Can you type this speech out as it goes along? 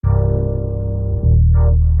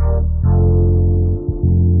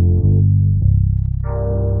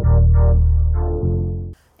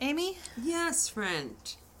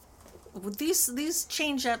different. These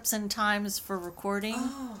change-ups in times for recording,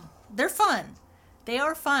 they're fun. They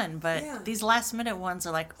are fun, but these last-minute ones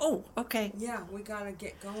are like, oh, okay. Yeah, we got to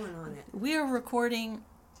get going on it. We are recording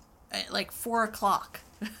at like 4 o'clock.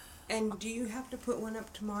 And do you have to put one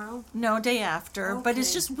up tomorrow? No, day after. Okay. But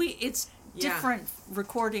it's just, it's different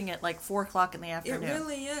recording at like 4 o'clock in the afternoon. It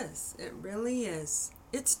really is. It really is.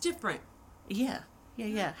 It's different. Yeah.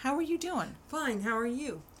 How are you doing? Fine. How are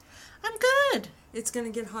you? I'm good. It's going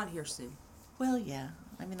to get hot here soon. Well, yeah.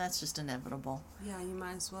 I mean, that's just inevitable. Yeah, you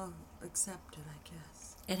might as well accept it, I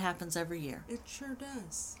guess. It happens every year. It sure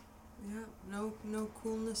does. Yeah, no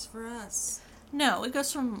coolness for us. No, it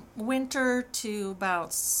goes from winter to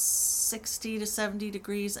about 60 to 70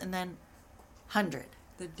 degrees and then 100.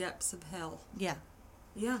 The depths of hell. Yeah.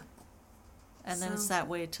 Yeah. And then it's that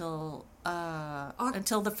way till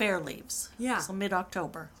until the fair leaves. Yeah. So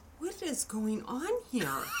mid-October. What is going on here?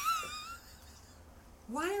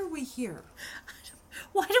 Why are we here?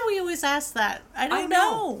 Why do we always ask that? I don't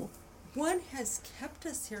know. What has kept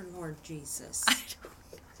us here, Lord Jesus? I don't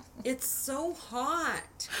know. It's so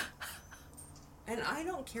hot. And I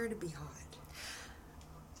don't care to be hot.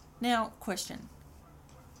 Now, question.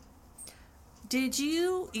 Did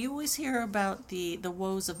you always hear about the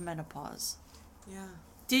woes of menopause? Yeah.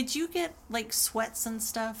 Did you get like sweats and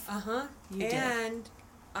stuff? Uh-huh. You did. And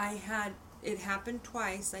it happened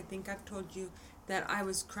twice. I think I've told you that I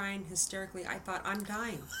was crying hysterically. I thought, I'm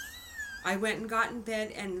dying. I went and got in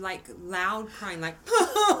bed and like loud crying, like,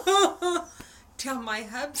 till my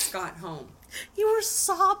hubs got home. You were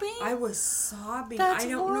sobbing? I was sobbing. That's I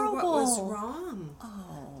don't horrible. know what was wrong.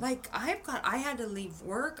 Oh. Like, I had to leave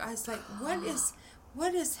work. I was like,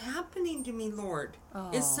 what is happening to me, Lord?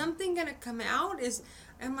 Oh. Is something going to come out?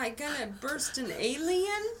 Am I going to burst an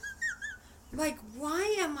alien? Like,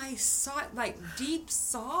 why am I like deep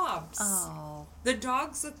sobs? Oh. The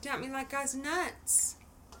dogs looked at me like I was nuts.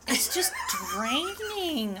 It's just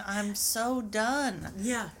draining. I'm so done.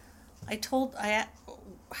 Yeah. I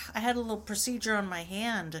had a little procedure on my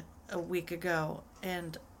hand a week ago,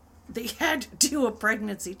 and they had to do a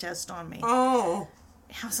pregnancy test on me. Oh.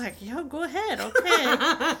 I was like, yo, go ahead, okay.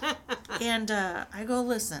 And I go,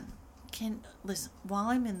 listen, while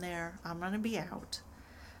I'm in there, I'm going to be out.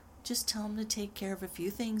 Just tell them to take care of a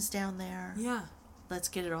few things down there. Yeah. Let's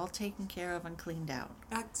get it all taken care of and cleaned out.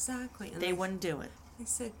 Exactly. And they wouldn't do it. They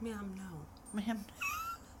said, ma'am, no. Ma'am.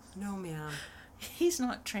 No, ma'am. He's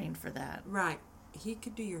not trained for that. Right. He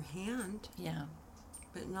could do your hand. Yeah.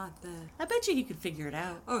 But not the... I bet you he could figure it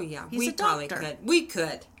out. Oh, yeah. He's we probably could. We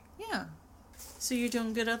could. Yeah. So you're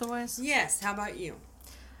doing good otherwise? Yes. How about you?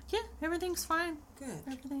 Yeah, everything's fine. Good.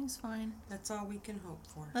 Everything's fine. That's all we can hope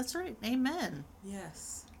for. That's right. Amen.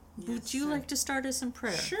 Yes. Would you like to start us in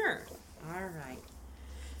prayer? Sure. All right.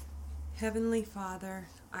 Heavenly Father,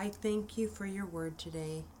 I thank you for your word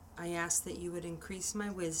today. I ask that you would increase my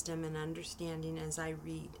wisdom and understanding as I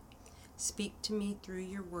read. Speak to me through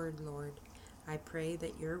your word, Lord. I pray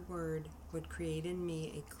that your word would create in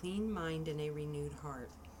me a clean mind and a renewed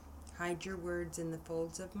heart. Hide your words in the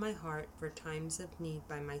folds of my heart for times of need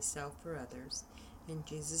by myself or others. In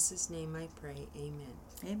Jesus' name I pray. Amen.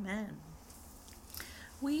 Amen.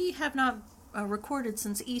 We have not recorded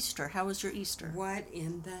since Easter. How was your Easter? What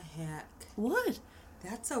in the heck? What?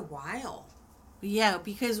 That's a while. Yeah,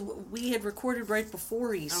 because we had recorded right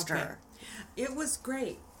before Easter. Okay. It was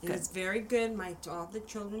great. It was very good. All the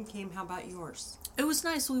children came. How about yours? It was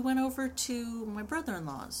nice. We went over to my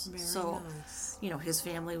brother-in-law's. Very nice. His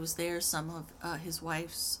family was there. Some of his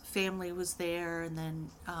wife's family was there, and then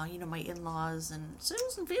my in-laws, and so it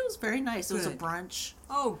was very nice. It was a brunch.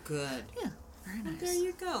 Oh, good. Yeah, very nice. Well, there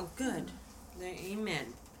you go. Good.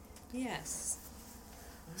 Amen. Yes.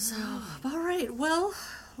 So, all right. Well,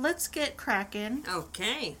 let's get cracking.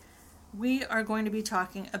 Okay. We are going to be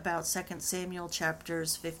talking about 2 Samuel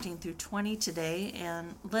chapters 15 through 20 today,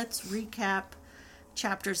 and let's recap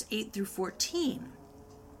chapters 8 through 14.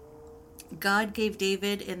 God gave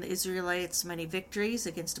David and the Israelites many victories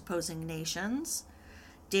against opposing nations.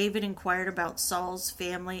 David inquired about Saul's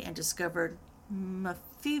family and discovered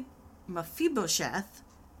Mephibosheth,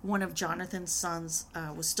 one of Jonathan's sons,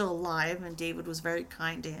 was still alive, and David was very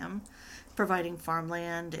kind to him, providing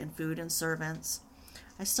farmland and food and servants.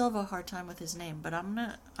 I still have a hard time with his name, but I'm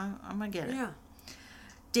gonna get it. Yeah.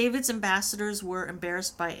 David's ambassadors were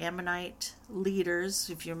embarrassed by Ammonite leaders.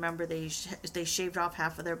 If you remember, they shaved off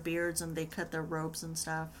half of their beards and they cut their robes and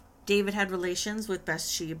stuff. David had relations with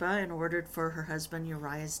Bathsheba and ordered for her husband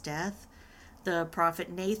Uriah's death. The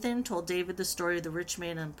prophet Nathan told David the story of the rich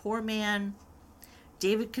man and poor man.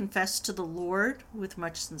 David confessed to the Lord with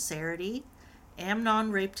much sincerity.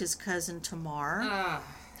 Amnon raped his cousin Tamar,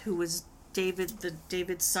 who was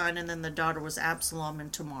David's son, and then the daughter was Absalom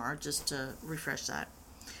and Tamar, just to refresh that.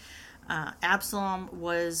 Absalom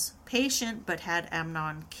was patient but had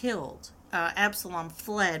Amnon killed. Absalom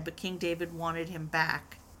fled, but King David wanted him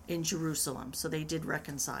back in Jerusalem, so they did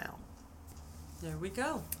reconcile. There we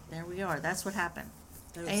go. There we are. That's what happened.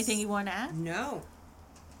 Anything you want to add? No.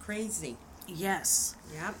 Crazy. Yes.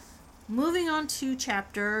 Yep. Moving on to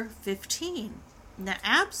chapter 15. Now,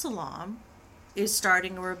 Absalom is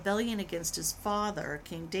starting a rebellion against his father,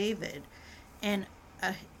 King David, and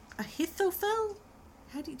Ahithophel?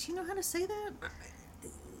 Do you know how to say that?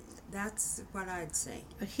 That's what I'd say.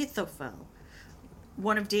 Ahithophel,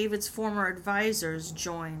 one of David's former advisors,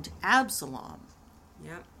 joined Absalom.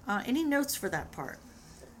 Yep. Any notes for that part?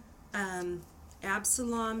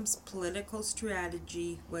 Absalom's political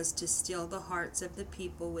strategy was to steal the hearts of the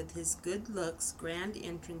people with his good looks, grand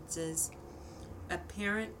entrances,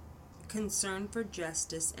 apparent concern for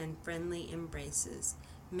justice, and friendly embraces.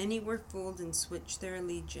 Many were fooled and switched their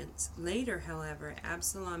allegiance. Later, however,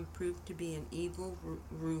 Absalom proved to be an evil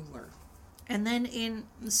ruler. And then in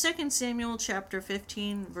 2 Samuel chapter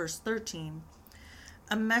 15, verse 13,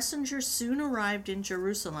 a messenger soon arrived in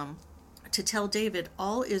Jerusalem to tell David,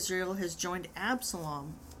 all Israel has joined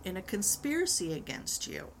Absalom in a conspiracy against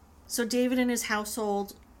you. So David and his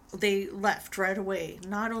household, they left right away,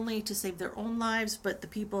 not only to save their own lives, but the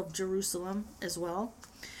people of Jerusalem as well.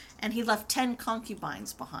 And he left 10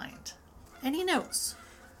 concubines behind. Any notes?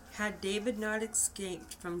 Had David not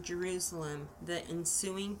escaped from Jerusalem, the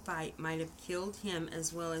ensuing fight might have killed him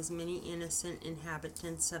as well as many innocent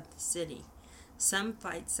inhabitants of the city. Some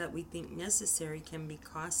fights that we think necessary can be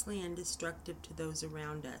costly and destructive to those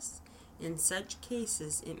around us. In such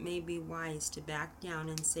cases, it may be wise to back down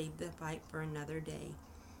and save the fight for another day,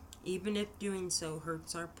 even if doing so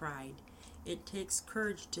hurts our pride. It takes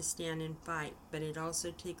courage to stand and fight, but it also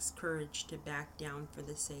takes courage to back down for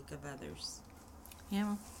the sake of others.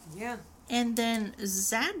 Yeah. Yeah. And then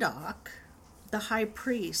Zadok, the high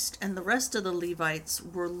priest, and the rest of the Levites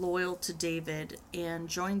were loyal to David and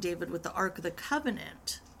joined David with the Ark of the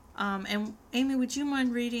Covenant. And Amy, would you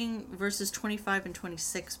mind reading verses 25 and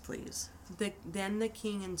 26, please? Then the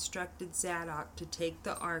king instructed Zadok to take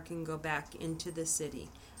the ark and go back into the city.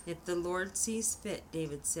 If the Lord sees fit,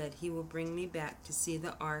 David said, he will bring me back to see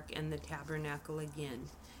the ark and the tabernacle again.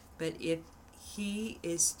 But if he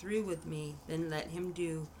is through with me, then let him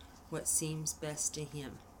do what seems best to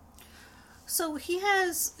him. So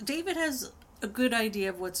David has a good idea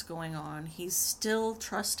of what's going on. He's still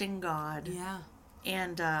trusting God. Yeah.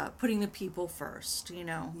 And putting the people first,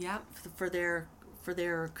 Yep. for their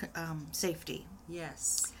safety.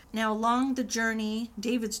 Yes. Now, along the journey,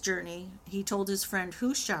 David's journey, he told his friend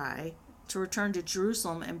Hushai to return to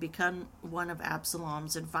Jerusalem and become one of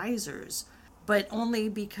Absalom's advisors, but only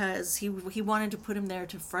because he wanted to put him there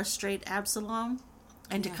to frustrate Absalom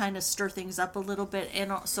and to kind of stir things up a little bit,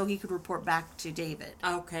 and so he could report back to David.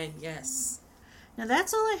 Okay, yes. Now,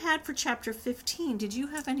 that's all I had for chapter 15. Did you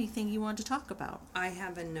have anything you wanted to talk about? I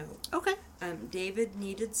have a note. Okay. David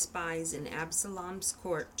needed spies in Absalom's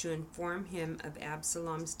court to inform him of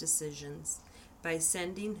Absalom's decisions. By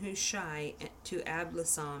sending Hushai to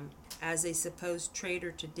Absalom as a supposed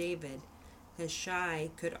traitor to David,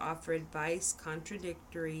 Hushai could offer advice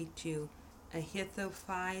contradictory to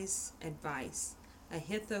Ahithophel's advice.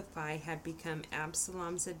 Ahithophel had become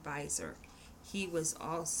Absalom's advisor. He was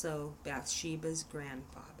also Bathsheba's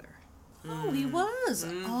grandfather. Oh, he was.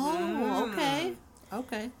 Mm-hmm. Oh, okay.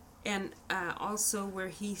 Okay. And also where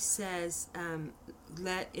he says,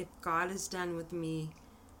 if God is done with me,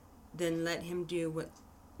 then let him do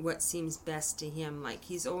what seems best to him. Like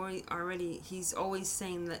he's always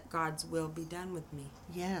saying that God's will be done with me.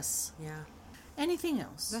 Yes. Yeah. Anything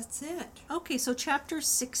else? That's it. Okay, so chapter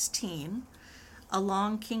 16.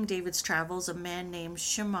 Along King David's travels, a man named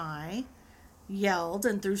Shimei yelled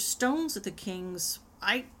and threw stones at the king's,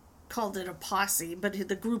 I called it a posse, but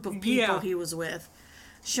the group of people he was with.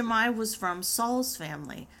 Shimei was from Saul's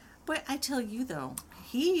family. But I tell you, though,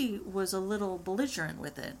 he was a little belligerent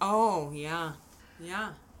with it. Oh, yeah.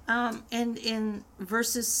 Yeah. And in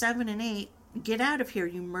verses 7 and 8, "Get out of here,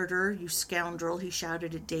 you murderer, you scoundrel," he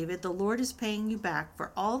shouted at David. "The Lord is paying you back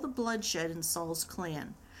for all the bloodshed in Saul's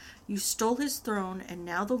clan. You stole his throne, and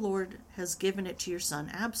now the Lord has given it to your son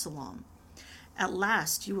Absalom. At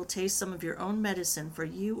last you will taste some of your own medicine, for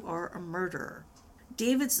you are a murderer."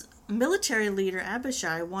 David's military leader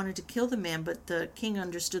Abishai wanted to kill the man, but the king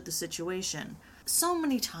understood the situation. So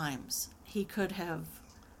many times he could have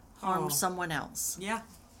harmed someone else. Yeah.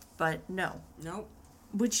 But no. Nope.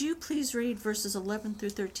 Would you please read verses 11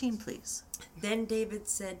 through 13, please? Then David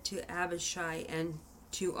said to Abishai and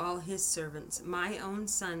to all his servants, "My own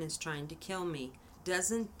son is trying to kill me.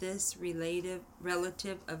 Doesn't this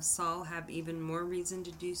relative of Saul have even more reason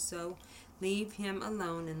to do so? Leave him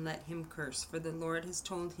alone and let him curse, for the Lord has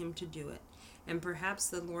told him to do it. And perhaps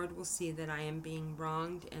the Lord will see that I am being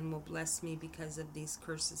wronged and will bless me because of these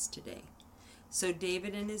curses today." So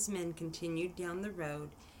David and his men continued down the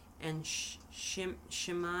road, and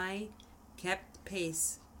Shimei kept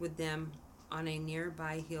pace with them on a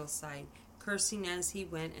nearby hillside, cursing as he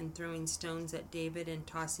went and throwing stones at David and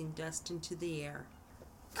tossing dust into the air.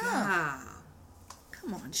 Oh,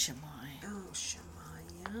 come on, Shimei. Oh,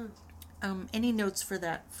 Shemaiah. Any notes for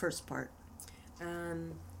that first part?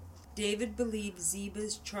 David believed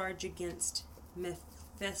Ziba's charge against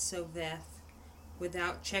Mephibosheth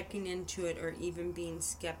without checking into it or even being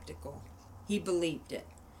skeptical. He believed it.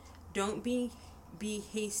 Don't be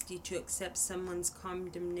hasty to accept someone's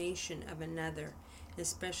condemnation of another,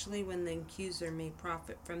 especially when the accuser may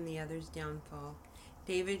profit from the other's downfall.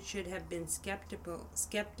 David should have been skeptical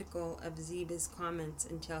of Ziba's comments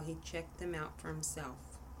until he checked them out for himself.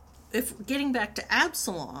 If getting back to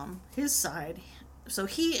Absalom, his side, so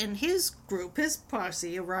he and his group, his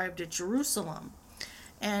posse, arrived at Jerusalem,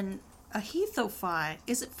 and Ahithophel,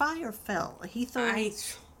 is it Phi or Fel?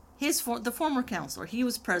 The former counselor, he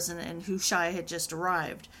was present, and Hushai had just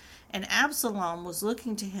arrived, and Absalom was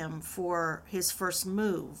looking to him for his first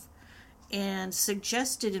move, and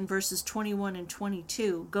suggested in verses 21 and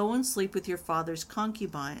 22, "Go and sleep with your father's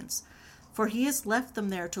concubines, for he has left them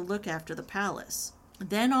there to look after the palace.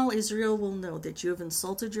 Then all Israel will know that you have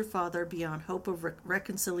insulted your father beyond hope of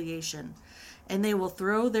reconciliation, and they will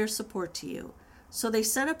throw their support to you." So they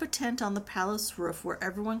set up a tent on the palace roof where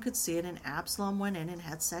everyone could see it, and Absalom went in and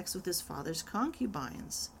had sex with his father's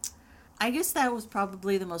concubines. I guess that was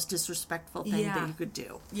probably the most disrespectful thing that you could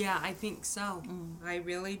do. Yeah, I think so. I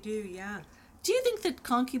really do, yeah. Do you think that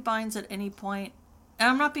concubines at any point, and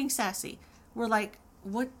I'm not being sassy, were like,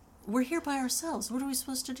 "What? We're here by ourselves. What are we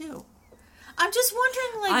supposed to do?" I'm just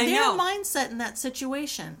wondering, their mindset in that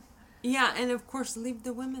situation. Yeah, and of course, leave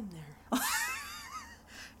the women there.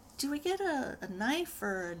 Do we get a knife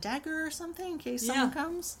or a dagger or something in case someone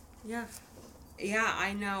comes? Yeah. Yeah,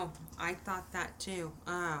 I know. I thought that too.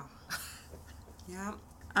 Oh. Yeah.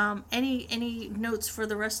 Any notes for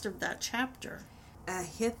the rest of that chapter?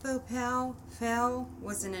 Ahithophel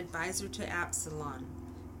was an advisor to Absalom.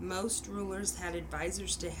 Most rulers had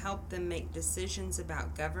advisors to help them make decisions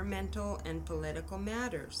about governmental and political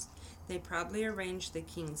matters. They probably arranged the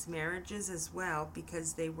king's marriages as well,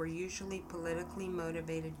 because they were usually politically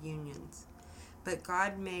motivated unions. But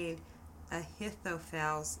God made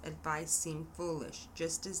Ahithophel's advice seem foolish,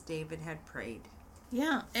 just as David had prayed.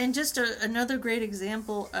 Yeah, and just another great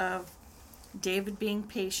example of David being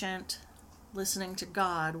patient, listening to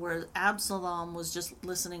God, where Absalom was just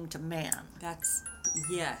listening to man.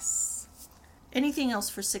 Yes. Anything else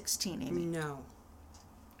for 16, Amy? No.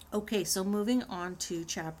 Okay, so moving on to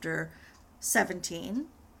chapter 17.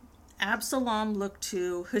 Absalom looked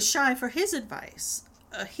to Hushai for his advice.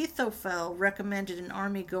 Ahithophel recommended an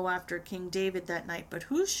army go after King David that night, but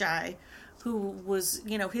Hushai, who was,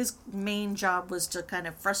 his main job was to kind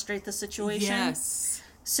of frustrate the situation,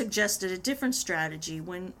 suggested a different strategy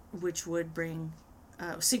which would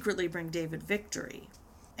secretly bring David victory.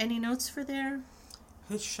 Any notes for there?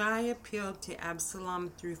 Hushai appealed to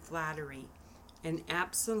Absalom through flattery, and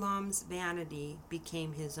Absalom's vanity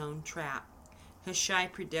became his own trap. Hushai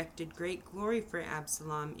predicted great glory for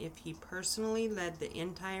Absalom if he personally led the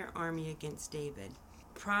entire army against David.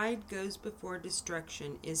 "Pride goes before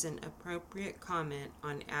destruction" is an appropriate comment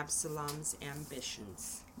on Absalom's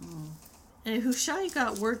ambitions. And Hushai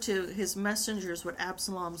got word to his messengers what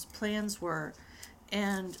Absalom's plans were,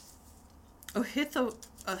 and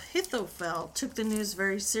Ahithophel took the news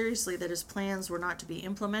very seriously that his plans were not to be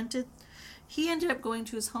implemented. He ended up going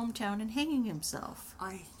to his hometown and hanging himself.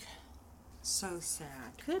 So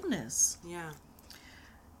sad. Goodness. Yeah.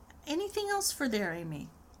 Anything else for there, Amy?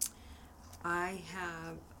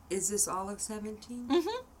 Is this all of 17?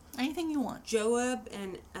 Mm-hmm. Anything you want. Joab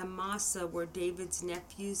and Amasa were David's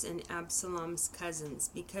nephews and Absalom's cousins.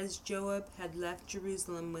 Because Joab had left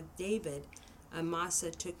Jerusalem with David,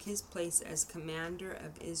 Amasa took his place as commander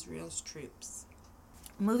of Israel's troops.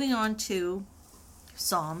 Moving on to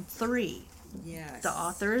Psalm 3. Yes. The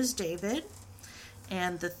author is David,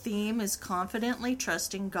 and the theme is confidently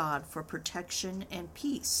trusting God for protection and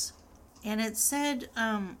peace. And it said,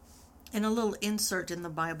 in a little insert in the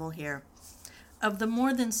Bible here, of the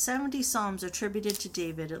more than 70 psalms attributed to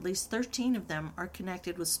David, at least 13 of them are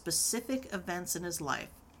connected with specific events in his life.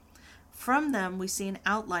 From them, we see an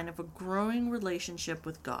outline of a growing relationship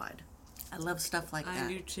with God. I love stuff like that. I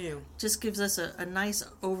do too. Just gives us a nice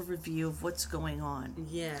overview of what's going on.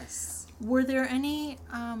 Yes. Were there any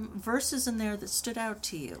verses in there that stood out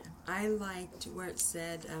to you? I liked where it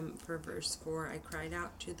said for verse 4, I cried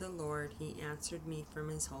out to the Lord. He answered me from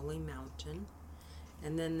his holy mountain.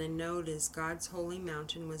 And then the note is God's holy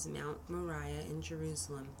mountain was Mount Moriah in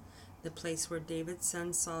Jerusalem, the place where David's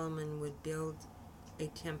son Solomon would build the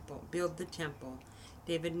temple.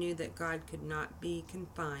 David knew that God could not be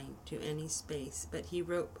confined to any space, but he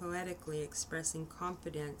wrote poetically expressing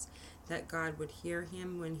confidence that God would hear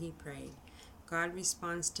him when he prayed. God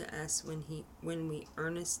responds to us when we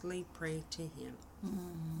earnestly pray to him.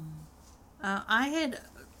 I had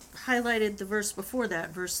highlighted the verse before that,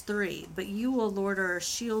 verse 3. But you, O Lord, are a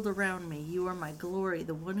shield around me. You are my glory,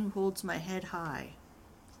 the one who holds my head high.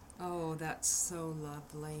 Oh, that's so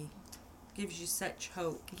lovely. Gives you such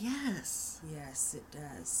hope. Yes. Yes, it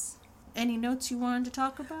does. Any notes you wanted to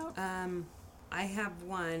talk about? I have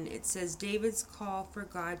one. It says, David's call for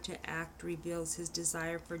God to act reveals his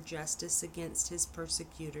desire for justice against his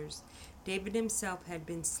persecutors. David himself had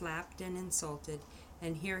been slapped and insulted,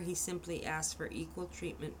 and here he simply asked for equal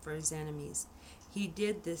treatment for his enemies. He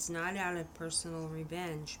did this not out of personal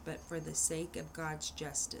revenge, but for the sake of God's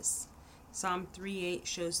justice. Psalm 3:8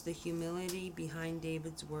 shows the humility behind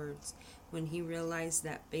David's words when he realized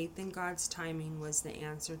that faith in God's timing was the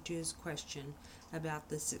answer to his question about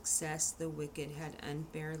the success the wicked had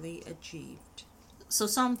unfairly achieved. So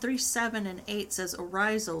Psalm 3:7 and 8 says,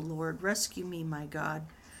 Arise, O Lord, rescue me, my God.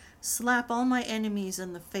 Slap all my enemies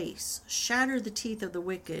in the face. Shatter the teeth of the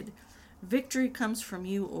wicked. Victory comes from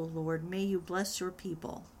you, O Lord. May you bless your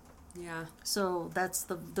people. Yeah. So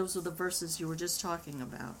those are the verses you were just talking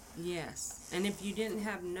about. Yes. And if you didn't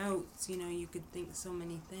have notes, you could think so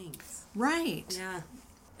many things. Right. Yeah.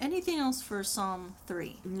 Anything else for Psalm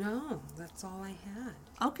 3? No, that's all I had.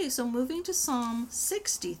 Okay, so moving to Psalm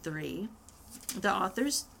 63, the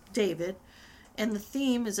author's David, and the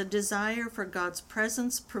theme is a desire for God's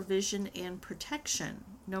presence, provision, and protection.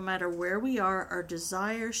 No matter where we are, our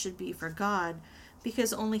desire should be for God,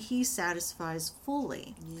 because only he satisfies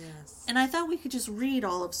fully. Yes. And I thought we could just read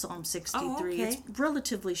all of Psalm 63. Oh, okay. It's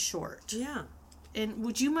relatively short. Yeah. And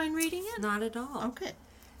would you mind reading it? Not at all. Okay.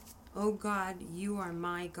 O God, you are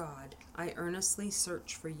my God. I earnestly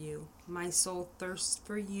search for you. My soul thirsts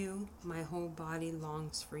for you. My whole body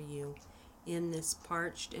longs for you. In this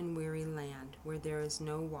parched and weary land where there is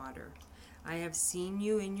no water, I have seen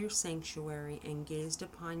you in your sanctuary and gazed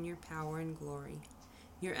upon your power and glory.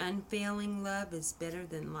 Your unfailing love is better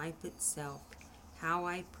than life itself. How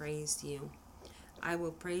I praise you. I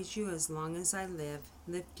will praise you as long as I live,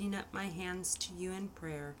 lifting up my hands to you in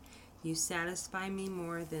prayer. You satisfy me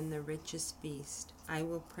more than the richest feast. I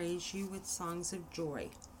will praise you with songs of joy.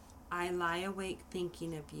 I lie awake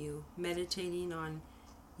thinking of you, meditating on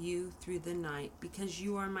you through the night. Because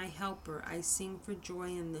you are my helper, I sing for joy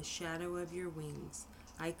in the shadow of your wings.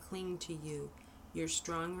 I cling to you. Your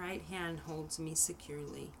strong right hand holds me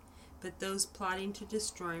securely. But those plotting to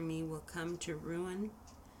destroy me will come to ruin.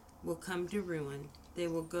 They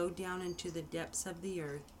will go down into the depths of the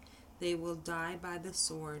earth. They will die by the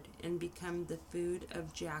sword and become the food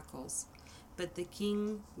of jackals. But the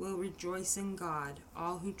king will rejoice in God.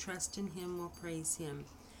 All who trust in him will praise him,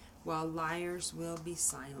 while liars will be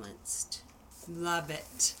silenced. Love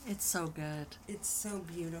it. It's so good. It's so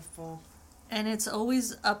beautiful. And it's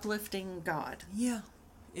always uplifting God. Yeah.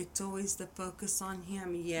 It's always the focus on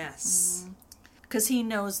him. Yes. Because he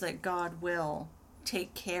knows that God will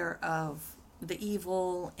take care of the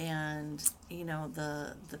evil and,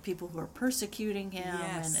 the people who are persecuting him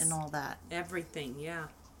and all that. Everything, yeah.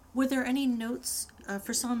 Were there any notes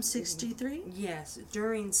for Psalm 63? Yes.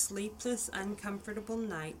 During sleepless, uncomfortable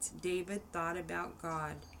nights, David thought about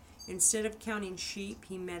God. Instead of counting sheep,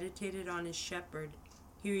 he meditated on his shepherd.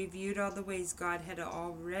 He reviewed all the ways God had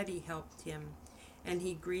already helped him, and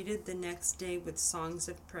he greeted the next day with songs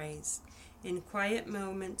of praise. In quiet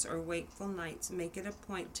moments or wakeful nights, make it a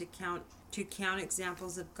point to count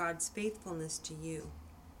examples of God's faithfulness to you.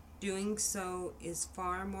 Doing so is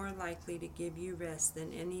far more likely to give you rest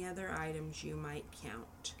than any other items you might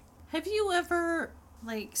count. Have you ever,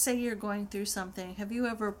 say you're going through something, have you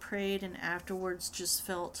ever prayed and afterwards just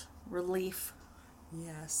felt relief?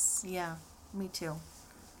 Yes. Yeah, me too.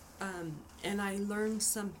 And I learned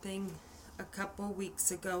something a couple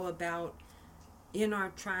weeks ago about in our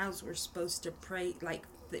trials we're supposed to pray,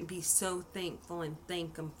 be so thankful and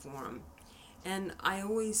thank him for them. And I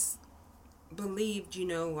always believed,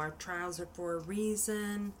 our trials are for a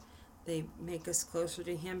reason. They make us closer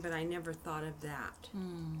to him, but I never thought of that.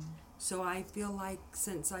 So I feel like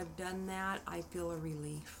since I've done that, I feel a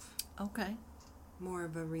relief. Okay. More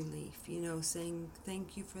of a relief, saying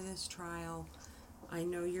thank you for this trial. I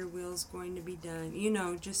know your will's going to be done.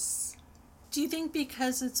 Just. Do you think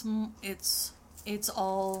because it's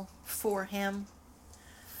all for him,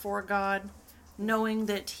 for God, knowing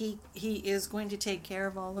that he is going to take care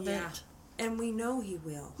of all of it? And we know he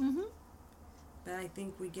will. Mm-hmm. But I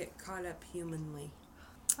think we get caught up humanly.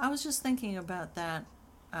 I was just thinking about that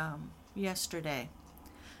yesterday.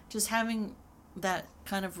 Just having that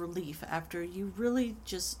kind of relief after you really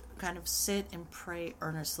just kind of sit and pray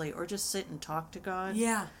earnestly or just sit and talk to God.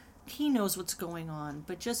 Yeah. He knows what's going on,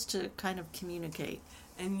 but just to kind of communicate.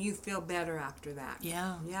 And you feel better after that.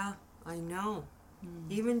 Yeah. Yeah, I know.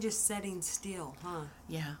 Even just sitting still, huh?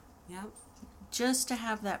 Yeah. Yep. Just to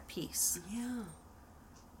have that peace. Yeah.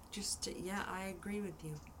 I agree with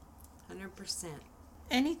you. 100%.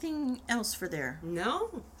 Anything else for there?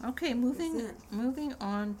 No. Okay, moving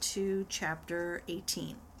on to chapter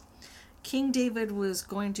 18. King David was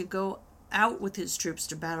going to go out with his troops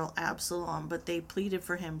to battle Absalom, but they pleaded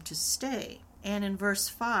for him to stay. And in verse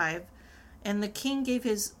 5, and the king gave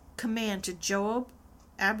his command to Joab,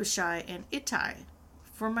 Abishai, and Ittai,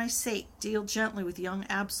 for my sake, deal gently with young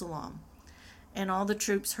Absalom. And all the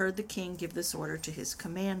troops heard the king give this order to his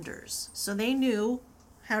commanders. So they knew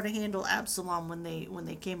how to handle Absalom when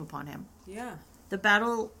they came upon him. Yeah. The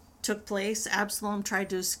battle took place. Absalom tried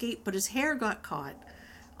to escape, but his hair got caught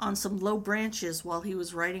on some low branches while he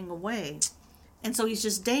was riding away. And so he's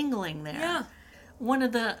just dangling there. Yeah. One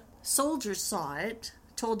of the soldiers saw it,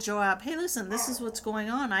 told Joab, hey, listen, this is what's going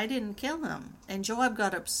on. I didn't kill him. And Joab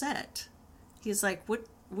got upset. He's like, what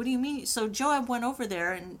do you mean? So Joab went over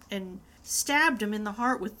there and stabbed him in the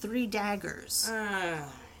heart with 3 daggers.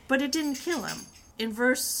 But it didn't kill him. In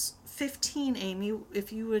verse 15, Amy,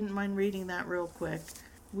 if you wouldn't mind reading that real quick,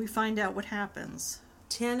 we find out what happens.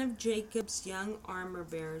 10 of Jacob's young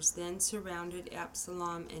armor-bearers then surrounded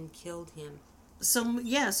Absalom and killed him.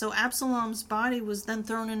 So Absalom's body was then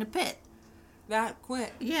thrown in a pit. That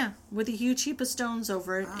quick? Yeah, with a huge heap of stones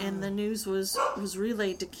over it, and the news was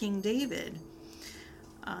relayed to King David.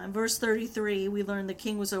 In verse 33, we learn the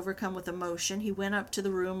king was overcome with emotion. He went up to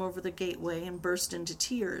the room over the gateway and burst into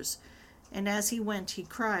tears. And as he went, he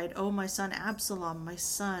cried, "Oh, my son Absalom, my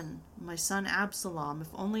son Absalom, if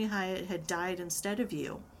only I had died instead of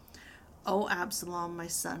you. Oh, Absalom, my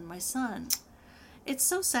son, my son." It's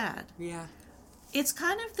so sad. Yeah. It's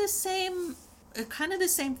kind of the same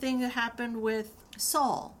thing that happened with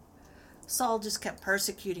Saul. Saul just kept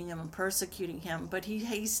persecuting him, but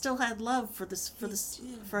he still had love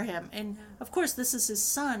for him. And of course, this is his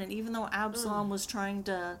son. And even though Absalom was trying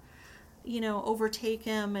to, overtake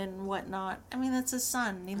him and whatnot, I mean, that's his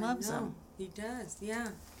son. And he loves him. He does. Yeah.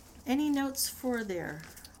 Any notes for there?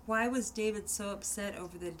 Why was David so upset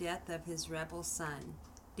over the death of his rebel son?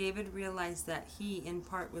 David realized that he, in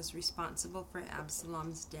part, was responsible for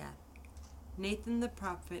Absalom's death. Nathan the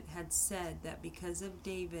prophet had said that because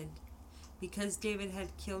David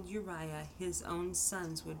had killed Uriah, his own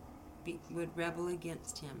sons would rebel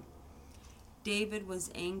against him. David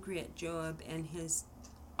was angry at Joab and his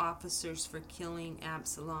officers for killing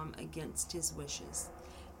Absalom against his wishes.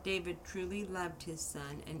 David truly loved his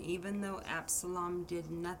son, and even though Absalom did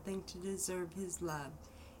nothing to deserve his love,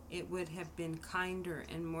 it would have been kinder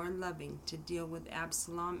and more loving to deal with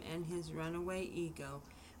Absalom and his runaway ego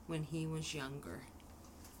when he was younger.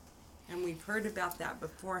 And we've heard about that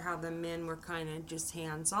before, how the men were kind of just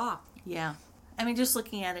hands off. Yeah. I mean, just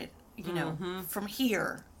looking at it, from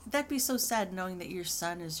here, that'd be so sad knowing that your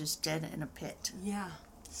son is just dead in a pit. Yeah.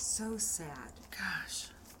 So sad. Gosh.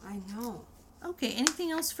 I know. Okay,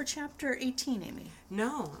 anything else for chapter 18, Amy?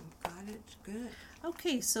 No, I've got it good.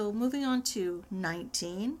 Okay, so moving on to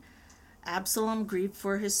 19. Absalom grieved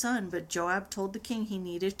for his son, but Joab told the king he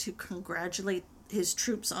needed to congratulate his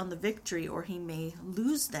troops on the victory or he may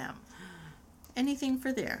lose them. Anything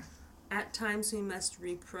for there? At times we must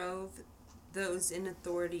reprove those in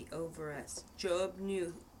authority over us. Joab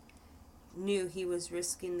knew he was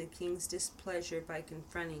risking the king's displeasure by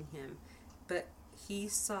confronting him, but he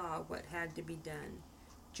saw what had to be done.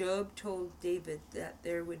 Joab told David that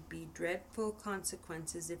there would be dreadful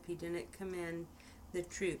consequences if he didn't commend the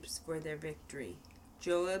troops for their victory.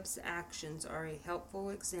 Joab's actions are a helpful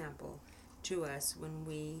example to us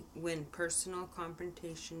when personal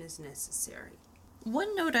confrontation is necessary.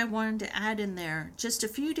 One note I wanted to add in there, just a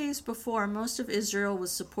few days before, most of Israel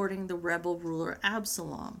was supporting the rebel ruler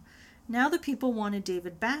Absalom. Now the people wanted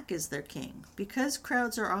David back as their king. Because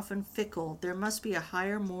crowds are often fickle, there must be a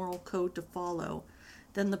higher moral code to follow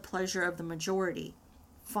than the pleasure of the majority.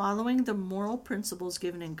 Following the moral principles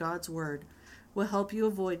given in God's Word will help you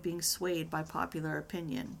avoid being swayed by popular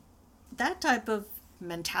opinion. That type of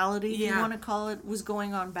mentality, if you want to call it, was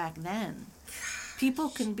going on back then. People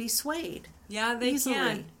can be swayed. Yeah, they easily.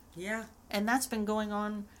 can. Yeah. And that's been going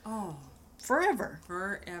on forever.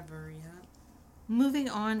 Forever, yeah. Moving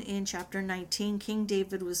on in chapter 19, King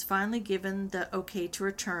David was finally given the okay to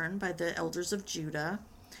return by the elders of Judah,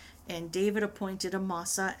 and David appointed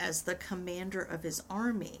Amasa as the commander of his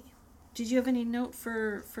army. Did you have any note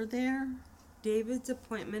for there? David's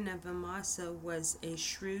appointment of Amasa was a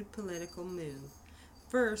shrewd political move.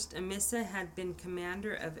 First, Amasa had been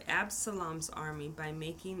commander of Absalom's army. By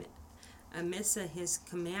making Amasa his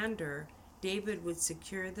commander, David would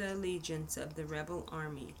secure the allegiance of the rebel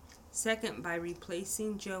army. Second, by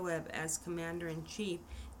replacing Joab as commander-in-chief,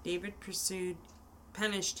 David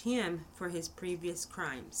punished him for his previous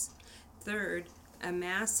crimes. Third,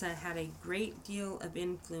 Amasa had a great deal of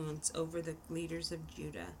influence over the leaders of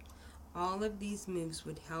Judah. All of these moves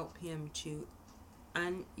would help him to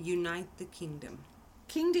unite the kingdom.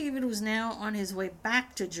 King David was now on his way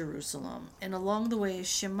back to Jerusalem, and along the way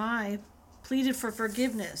Shimei pleaded for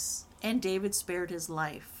forgiveness, and David spared his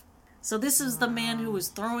life. So this is the man who was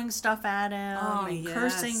throwing stuff at him and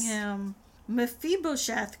cursing him.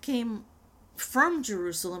 Mephibosheth came from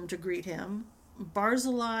Jerusalem to greet him.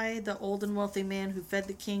 Barzillai, the old and wealthy man who fed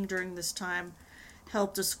the king during this time,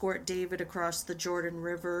 helped escort David across the Jordan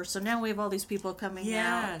River. So now we have all these people coming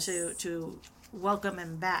out to welcome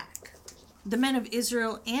him back. The men of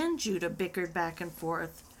Israel and Judah bickered back and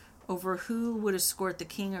forth over who would escort the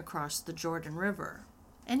king across the Jordan River.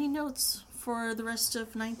 Any notes for the rest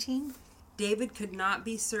of 19? David could not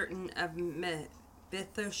be certain of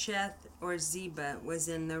Mephibosheth or Ziba was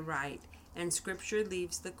in the right, and Scripture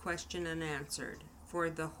leaves the question unanswered, for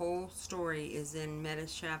the whole story is in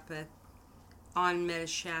Mephibosheth.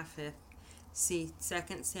 See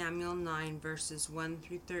 2 Samuel 9, verses 1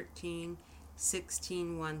 through 13,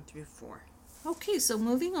 16, 1 through 4. Okay, so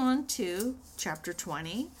moving on to chapter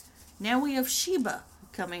 20. Now we have Sheba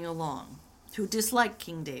coming along, who disliked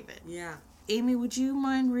King David. Yeah. Amy, would you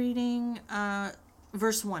mind reading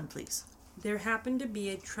verse 1, please? There happened to be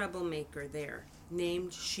a troublemaker there,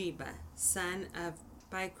 named Sheba, son of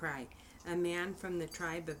Bichri, a man from the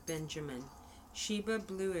tribe of Benjamin. Sheba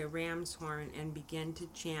blew a ram's horn and began to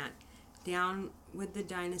chant, "Down with the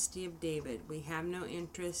dynasty of David. We have no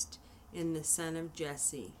interest in the son of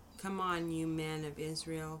Jesse. Come on, you men of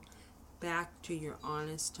Israel, back to your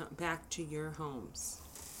homes."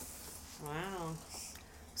 Wow.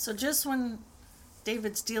 So just when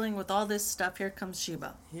David's dealing with all this stuff, here comes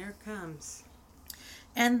Sheba. Here comes.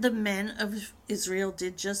 And the men of Israel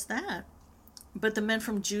did just that. But the men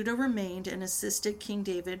from Judah remained and assisted King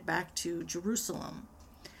David back to Jerusalem.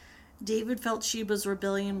 David felt Sheba's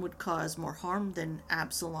rebellion would cause more harm than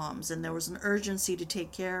Absalom's, and there was an urgency to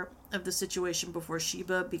take care of the situation before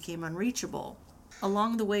Sheba became unreachable.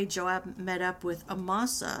 Along the way, Joab met up with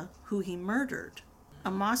Amasa, who he murdered.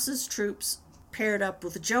 Amasa's troops paired up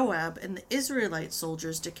with Joab and the Israelite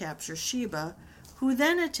soldiers to capture Sheba, who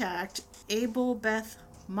then attacked Abel Beth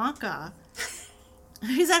Maacah.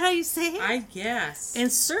 Is that how you say it? I guess. In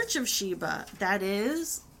search of Sheba, that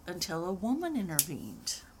is, until a woman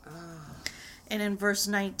intervened. And in verse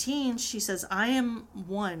 19, she says, "I am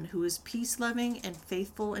one who is peace-loving and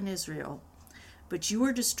faithful in Israel, but you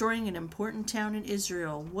are destroying an important town in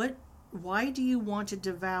Israel. Why do you want to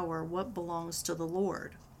devour what belongs to the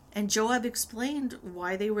Lord?" And Joab explained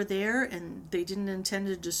why they were there, and they didn't intend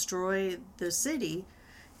to destroy the city,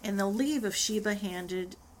 and they'll leave if Sheba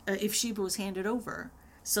was handed over.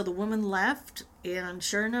 So the woman left, and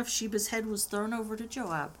sure enough, Sheba's head was thrown over to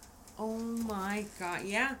Joab. Oh my God!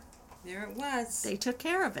 Yeah, there it was. They took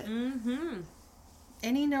care of it. Mm-hmm.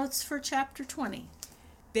 Any notes for chapter 20?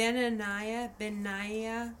 Benaiah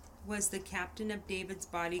was the captain of David's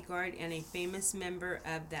bodyguard and a famous member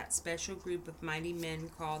of that special group of mighty men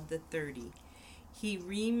called the 30. He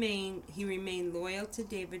remained loyal to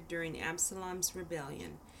David during Absalom's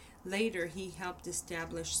rebellion. Later, he helped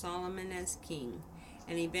establish Solomon as king,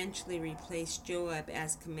 and eventually replaced Joab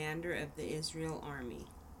as commander of the Israel army.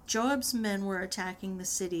 Joab's men were attacking the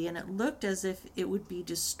city, and it looked as if it would be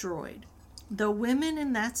destroyed. Though women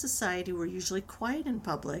in that society were usually quiet in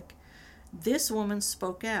public, this woman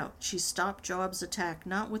spoke out. She stopped Joab's attack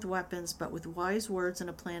not with weapons, but with wise words and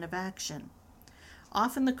a plan of action.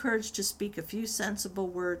 Often the courage to speak a few sensible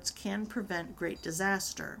words can prevent great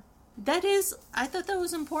disaster. I thought that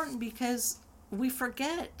was important because we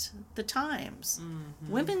forget the times.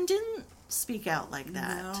 Mm-hmm. Women didn't speak out like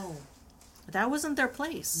that. No. That wasn't their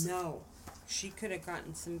place. No. She could have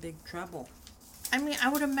gotten some big trouble. I mean, I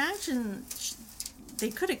would imagine they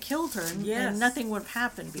could have killed her Yes. and nothing would have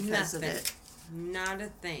happened because Nothing. of it. Not a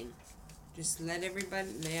thing. Just let everybody,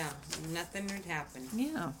 nothing would happen.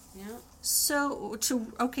 Yeah. Yeah. So so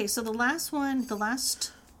the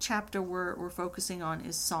last chapter we're focusing on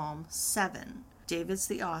is Psalm 7. David's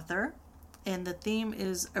the author, and the theme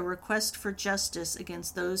is a request for justice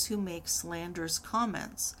against those who make slanderous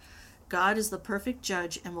comments. God is the perfect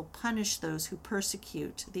judge and will punish those who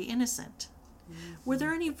persecute the innocent. Mm-hmm. Were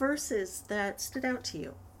there any verses that stood out to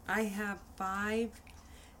you? I have 5.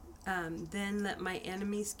 Then let my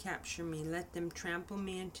enemies capture me. Let them trample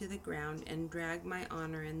me into the ground and drag my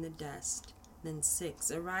honor in the dust. Then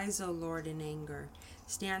 6. Arise, O Lord, in anger.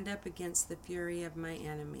 Stand up against the fury of my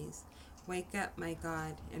enemies. Wake up, my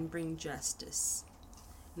God, and bring justice.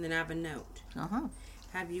 And then I have a note.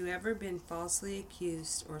 Have you ever been falsely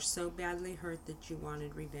accused or so badly hurt that you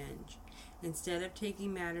wanted revenge? Instead of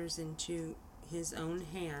taking matters into his own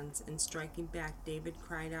hands and striking back, David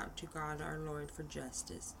cried out to God our Lord for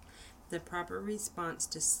justice. The proper response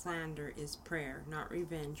to slander is prayer, not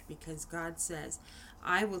revenge, because God says,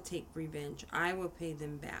 I will take revenge, I will pay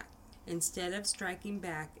them back. Instead of striking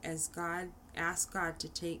back, ask God to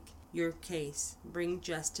take your case, bring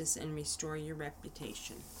justice, and restore your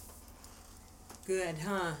reputation. Good,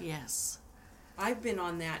 huh? Yes. I've been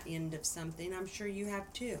on that end of something. I'm sure you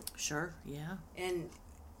have too. Sure, yeah. And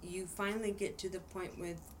you finally get to the point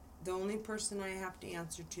with the only person I have to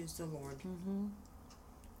answer to is the Lord. Mm-hmm.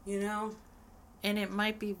 You know? And it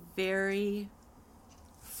might be very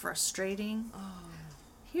frustrating. Oh.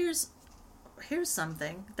 Here's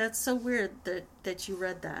something that's so weird that you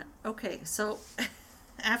read that. Okay, so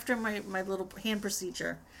after my little hand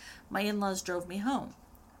procedure, my in-laws drove me home,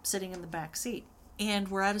 sitting in the back seat. And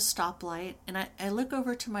we're at a stoplight, and I look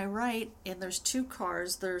over to my right, and there's 2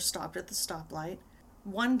 cars that are stopped at the stoplight.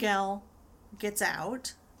 One gal gets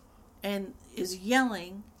out and is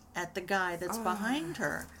yelling at the guy that's behind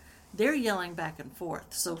her. They're yelling back and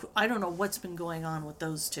forth, so I don't know what's been going on with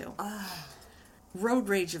those 2. Road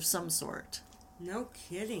rage of some sort. No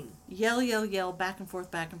kidding. Yell, yell, yell, back and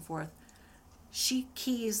forth, back and forth. She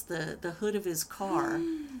keys the hood of his car.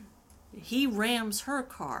 He rams her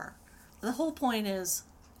car. The whole point is,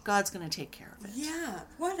 God's going to take care of it. Yeah,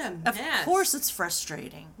 what a Of mess. course it's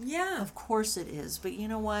frustrating. Yeah. Of course it is. But you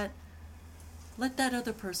know what? Let that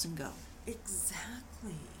other person go.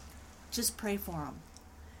 Exactly. Just pray for them.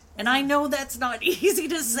 And I know that's not easy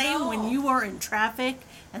to say when you are in traffic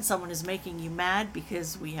and someone is making you mad,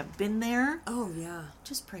 because we have been there. Oh, yeah.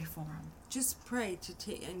 Just pray for them. Just pray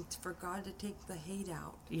and for God to take the hate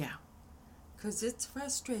out. Yeah. Because it's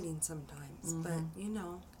frustrating sometimes. Mm-hmm. But, you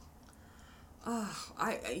know.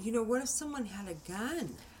 What if someone had a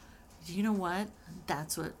gun? You know what?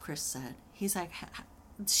 That's what Chris said. He's like,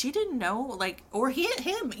 she didn't know, or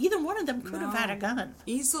him. Either one of them could have had a gun.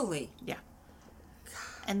 Easily. Yeah.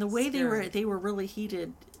 And the way Scary. they were really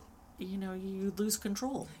heated, you lose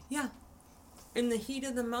control. Yeah. In the heat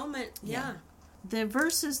of the moment, yeah. The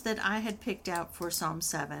verses that I had picked out for Psalm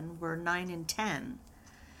 7 were 9 and 10.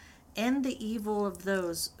 End the evil of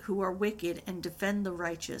those who are wicked and defend the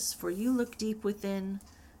righteous, for you look deep within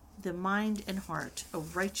the mind and heart. O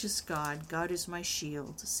righteous God, God is my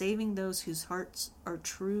shield, saving those whose hearts are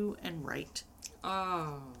true and right.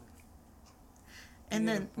 Oh. And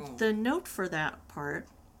Beautiful. then the note for that part,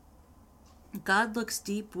 God looks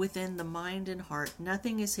deep within the mind and heart.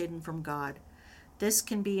 Nothing is hidden from God. This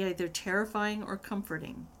can be either terrifying or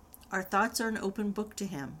comforting. Our thoughts are an open book to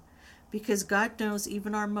Him. Because God knows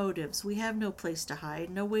even our motives, we have no place to hide,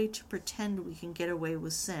 no way to pretend we can get away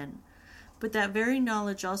with sin. But that very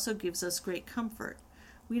knowledge also gives us great comfort.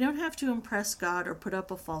 We don't have to impress God or put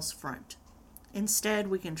up a false front. Instead,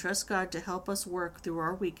 we can trust God to help us work through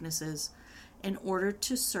our weaknesses in order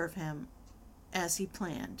to serve Him as He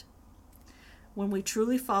planned. When we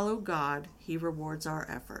truly follow God, He rewards our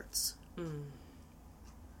efforts.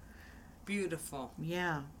 Beautiful.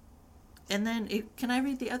 Yeah. And then, can I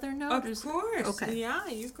read the other note? Of course. Okay. Yeah,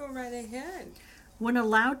 you go right ahead. When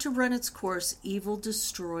allowed to run its course, evil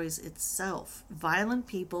destroys itself. Violent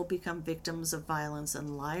people become victims of violence,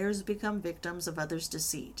 and liars become victims of others'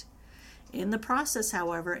 deceit. In the process,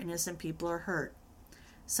 however, innocent people are hurt.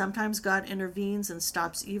 Sometimes God intervenes and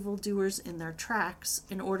stops evildoers in their tracks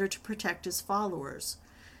in order to protect His followers.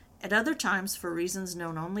 At other times, for reasons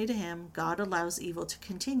known only to Him, God allows evil to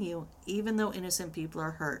continue, even though innocent people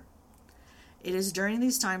are hurt. It is during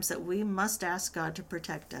these times that we must ask God to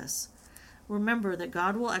protect us. Remember that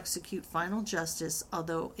God will execute final justice,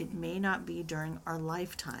 although it may not be during our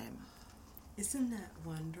lifetime. Isn't that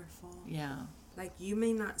wonderful? Yeah. Like, you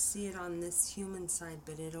may not see it on this human side,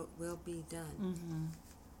 but it will be done. Mm-hmm.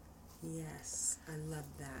 Yes, I love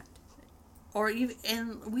that. Or even,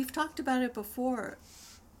 and we've talked about it before,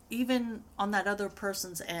 even on that other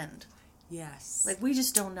person's end. Yes. Like, we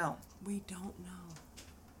just don't know. We don't know.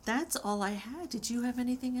 That's all I had. Did you have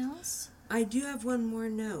anything else? I do have one more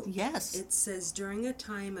note. Yes. It says, during a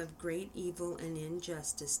time of great evil and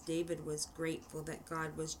injustice, David was grateful that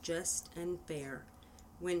God was just and fair.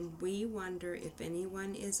 When we wonder if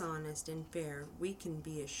anyone is honest and fair, we can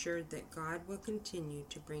be assured that God will continue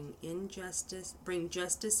to bring justice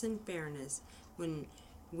and fairness when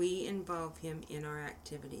we involve Him in our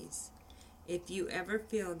activities. If you ever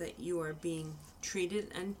feel that you are being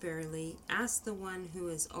treated unfairly, ask the one who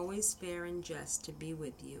is always fair and just to be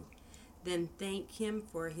with you. Then thank Him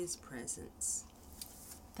for His presence.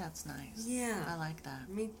 That's nice. Yeah. I like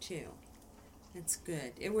that. Me too. It's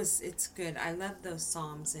good. It's good. I love those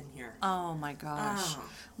Psalms in here. Oh my gosh. Oh.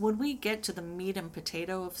 When we get to the meat and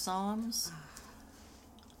potato of Psalms,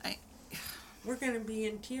 We're going to be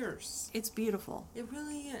in tears. it's beautiful. It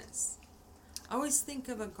really is. I always think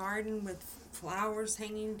of a garden with flowers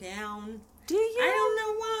hanging down. Do you? I don't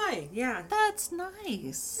know why. Yeah. That's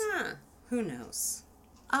nice. Huh. Who knows?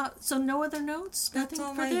 So no other notes? That's Nothing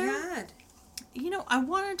all for I there? had. You know, I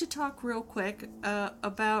wanted to talk real quick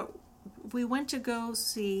about, we went to go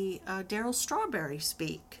see Daryl Strawberry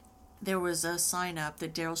speak. There was a sign up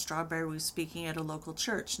that Daryl Strawberry was speaking at a local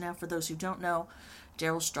church. Now, for those who don't know,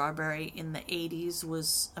 Daryl Strawberry in the 80s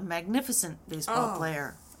was a magnificent baseball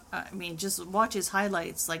player. I mean, just watch his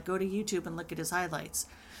highlights. Like, go to YouTube and look at his highlights.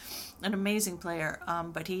 An amazing player.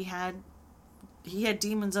 But he had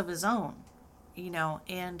demons of his own, you know.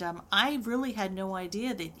 And I really had no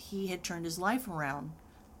idea that he had turned his life around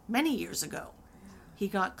many years ago. He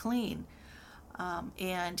got clean,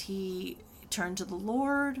 and he turned to the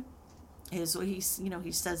Lord. He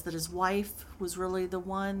says that his wife was really the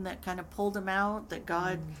one that kind of pulled him out. That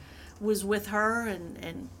God was with her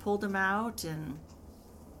and pulled him out, and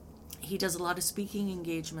he does a lot of speaking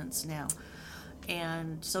engagements now.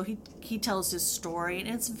 And so he tells his story, and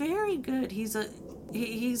it's very good. He's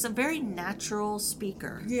a very natural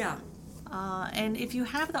speaker. Yeah. And if you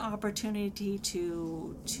have the opportunity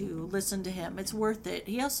to listen to him, it's worth it.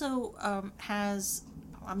 He also has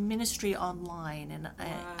a ministry online, and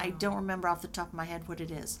I don't remember off the top of my head what it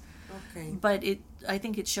is. Okay. But I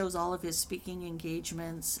think it shows all of his speaking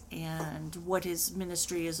engagements and what his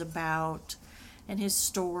ministry is about and his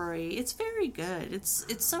story. It's very good. It's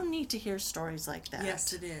so neat to hear stories like that.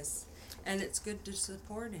 Yes, it is. And it's good to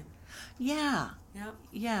support him. Yeah. Yep.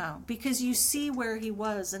 Yeah, because you see where he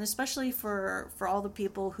was, and especially for all the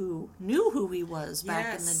people who knew who he was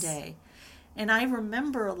back in the day. And I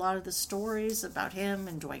remember a lot of the stories about him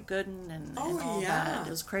and Dwight Gooden and all that. It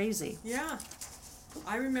was crazy. Yeah.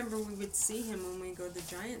 I remember we would see him when we go to the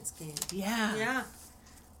Giants game. Yeah. Yeah.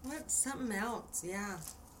 What? Something else. Yeah.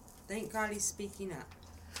 Thank God he's speaking up.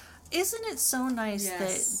 Isn't it so nice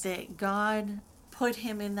Yes. that God put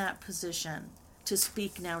him in that position to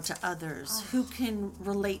speak now to others who can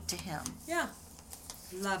relate to him? Yeah.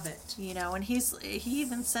 Love it. You know, and he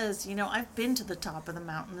even says, you know, I've been to the top of the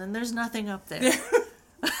mountain and there's nothing up there.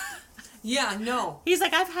 Yeah, no. He's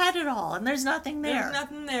like, I've had it all and there's nothing there. There's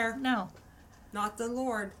nothing there. No. Not the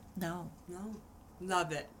Lord. No. No.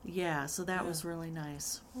 Love it. Yeah, so that was really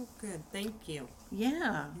nice. Oh, good. Thank you.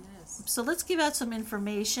 Yeah. Yes. So let's give out some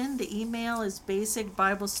information. The email is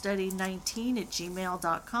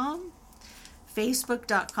basicbiblestudy19@gmail.com,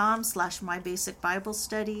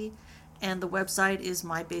 facebook.com/mybasicbiblestudy, and the website is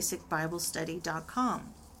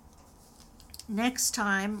mybasicbiblestudy.com. Next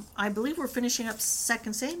time, I believe we're finishing up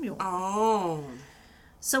 2 Samuel. Oh.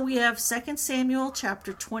 So we have 2 Samuel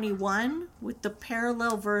chapter 21 with the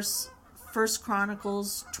parallel verse 1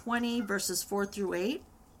 Chronicles 20 verses 4 through 8.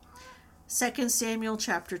 2 Samuel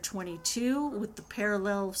chapter 22 with the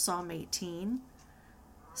parallel of Psalm 18.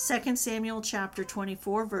 2 Samuel chapter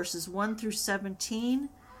 24 verses 1 through 17.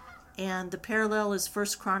 And the parallel is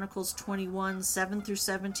 1 Chronicles 21, 7 through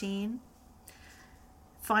 17.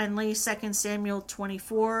 Finally, 2 Samuel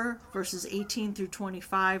 24, verses 18 through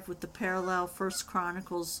 25, with the parallel 1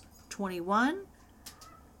 Chronicles 21,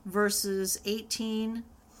 verses 18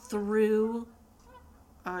 through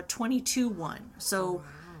 22:1. So,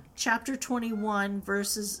 chapter 21,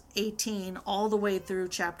 verses 18, all the way through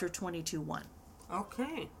chapter 22:1.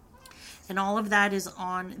 Okay. And all of that is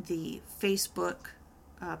on the Facebook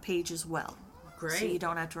page as well. Great. So you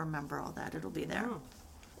don't have to remember all that. It'll be there. Oh.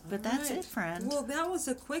 But that's Right. it, friend. Well, that was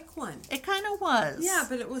a quick one. It kind of was. Yeah,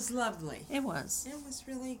 but it was lovely. It was. It was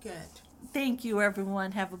really good. Thank you,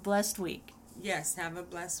 everyone. Have a blessed week. Yes, have a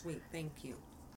blessed week. Thank you.